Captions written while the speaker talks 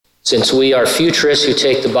Since we are futurists who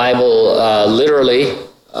take the Bible literally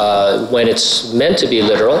when it's meant to be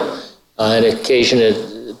literal,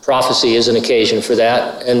 prophecy is an occasion for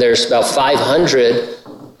that, and there's about 500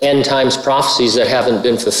 end times prophecies that haven't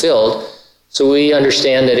been fulfilled. So we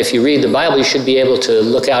understand that if you read the Bible, you should be able to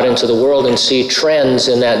look out into the world and see trends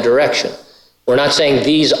in that direction. We're not saying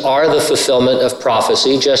these are the fulfillment of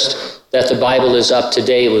prophecy, just that the Bible is up to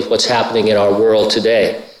date with what's happening in our world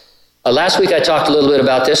today. Last week I talked a little bit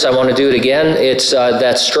about this. I want to do it again. It's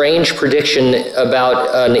that strange prediction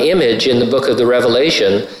about an image in the book of the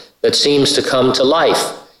Revelation that seems to come to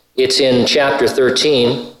life. It's in chapter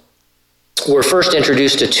 13. We're first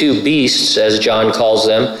introduced to two beasts, as John calls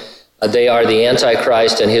them. They are the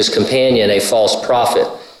Antichrist and his companion, a false prophet.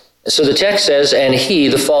 So the text says, "And he,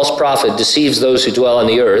 the false prophet, deceives those who dwell on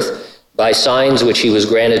the earth by signs which he was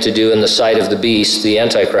granted to do in the sight of the beast, the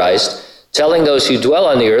Antichrist, telling those who dwell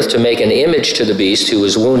on the earth to make an image to the beast who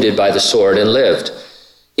was wounded by the sword and lived.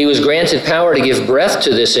 He was granted power to give breath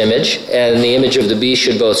to this image, and the image of the beast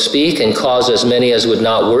should both speak and cause as many as would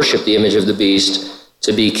not worship the image of the beast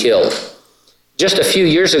to be killed." Just a few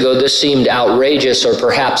years ago, this seemed outrageous or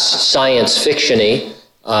perhaps science fiction-y.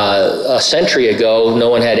 A century ago, no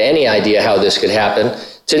one had any idea how this could happen.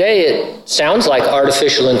 Today, it sounds like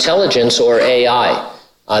artificial intelligence or AI.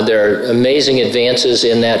 There are amazing advances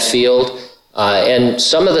in that field, and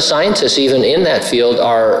some of the scientists even in that field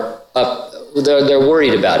they're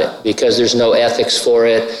worried about it because there's no ethics for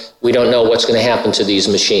it. We don't know what's going to happen to these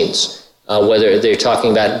machines, whether they're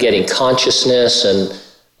talking about getting consciousness and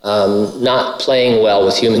not playing well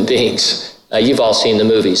with human beings. You've all seen the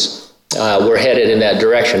movies. We're headed in that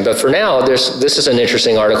direction. But for now, this is an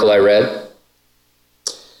interesting article I read.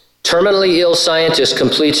 Terminally ill scientist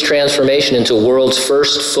completes transformation into world's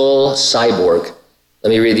first full cyborg.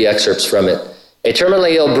 Let me read the excerpts from it. A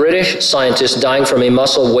terminally ill British scientist dying from a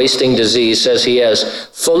muscle-wasting disease says he has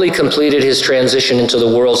fully completed his transition into the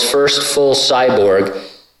world's first full cyborg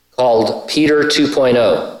called Peter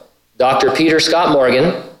 2.0. Dr. Peter Scott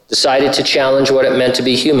Morgan decided to challenge what it meant to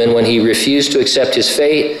be human when he refused to accept his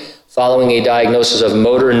fate following a diagnosis of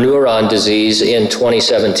motor neuron disease in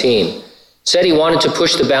 2017. Said he wanted to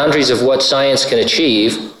push the boundaries of what science can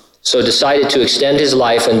achieve, so decided to extend his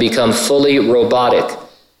life and become fully robotic.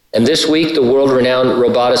 And this week, the world-renowned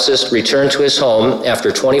roboticist returned to his home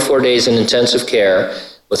after 24 days in intensive care,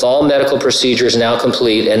 with all medical procedures now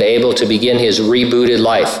complete and able to begin his rebooted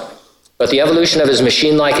life. But the evolution of his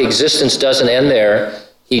machine-like existence doesn't end there.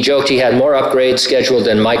 He joked he had more upgrades scheduled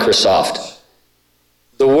than Microsoft.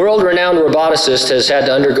 The world-renowned roboticist has had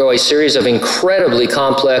to undergo a series of incredibly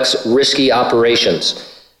complex, risky operations.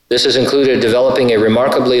 This has included developing a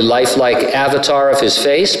remarkably lifelike avatar of his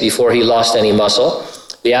face before he lost any muscle.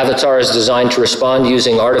 The avatar is designed to respond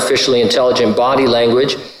using artificially intelligent body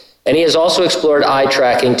language, and he has also explored eye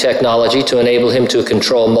tracking technology to enable him to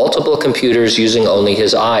control multiple computers using only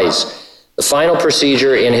his eyes. The final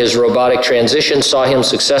procedure in his robotic transition saw him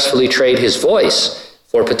successfully trade his voice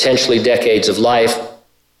for potentially decades of life.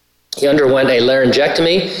 He underwent a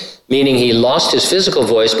laryngectomy, meaning he lost his physical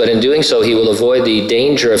voice, but in doing so, he will avoid the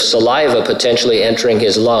danger of saliva potentially entering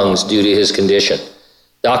his lungs due to his condition.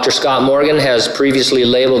 Dr. Scott Morgan has previously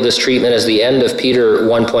labeled this treatment as the end of Peter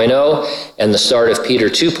 1.0 and the start of Peter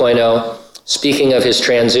 2.0. Speaking of his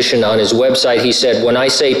transition on his website, he said, "When I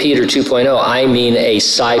say Peter 2.0, I mean a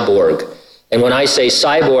cyborg. And when I say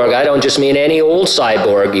cyborg, I don't just mean any old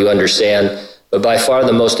cyborg, you understand, but by far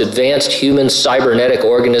the most advanced human cybernetic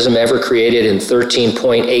organism ever created in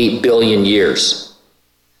 13.8 billion years.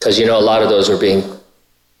 Because a lot of those were being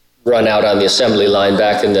run out on the assembly line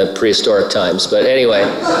back in the prehistoric times. But anyway,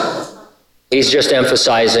 he's just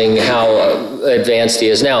emphasizing how advanced he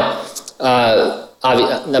is. Now,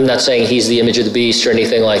 I'm not saying he's the image of the beast or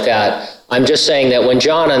anything like that. I'm just saying that when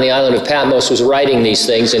John on the island of Patmos was writing these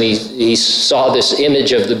things and he saw this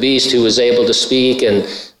image of the beast who was able to speak and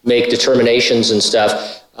make determinations and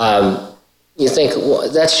stuff, you think, well,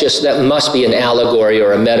 that must be an allegory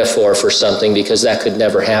or a metaphor for something, because that could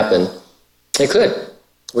never happen. It could.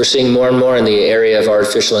 We're seeing more and more in the area of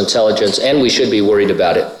artificial intelligence, and we should be worried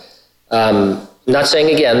about it. I'm not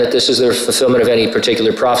saying, again, that this is the fulfillment of any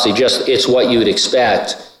particular prophecy, just it's what you would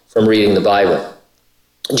expect from reading the Bible.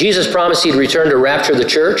 Jesus promised he'd return to rapture the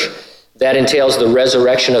church. That entails the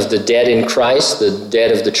resurrection of the dead in Christ, the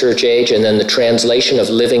dead of the church age, and then the translation of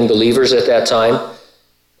living believers at that time.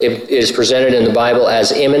 It is presented in the Bible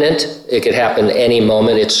as imminent. It could happen any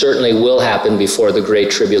moment. It certainly will happen before the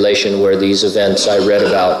Great Tribulation, where these events I read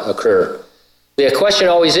about occur. The question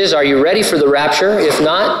always is, are you ready for the rapture? If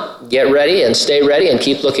not, get ready and stay ready and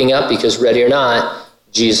keep looking up, because ready or not,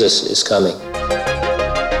 Jesus is coming.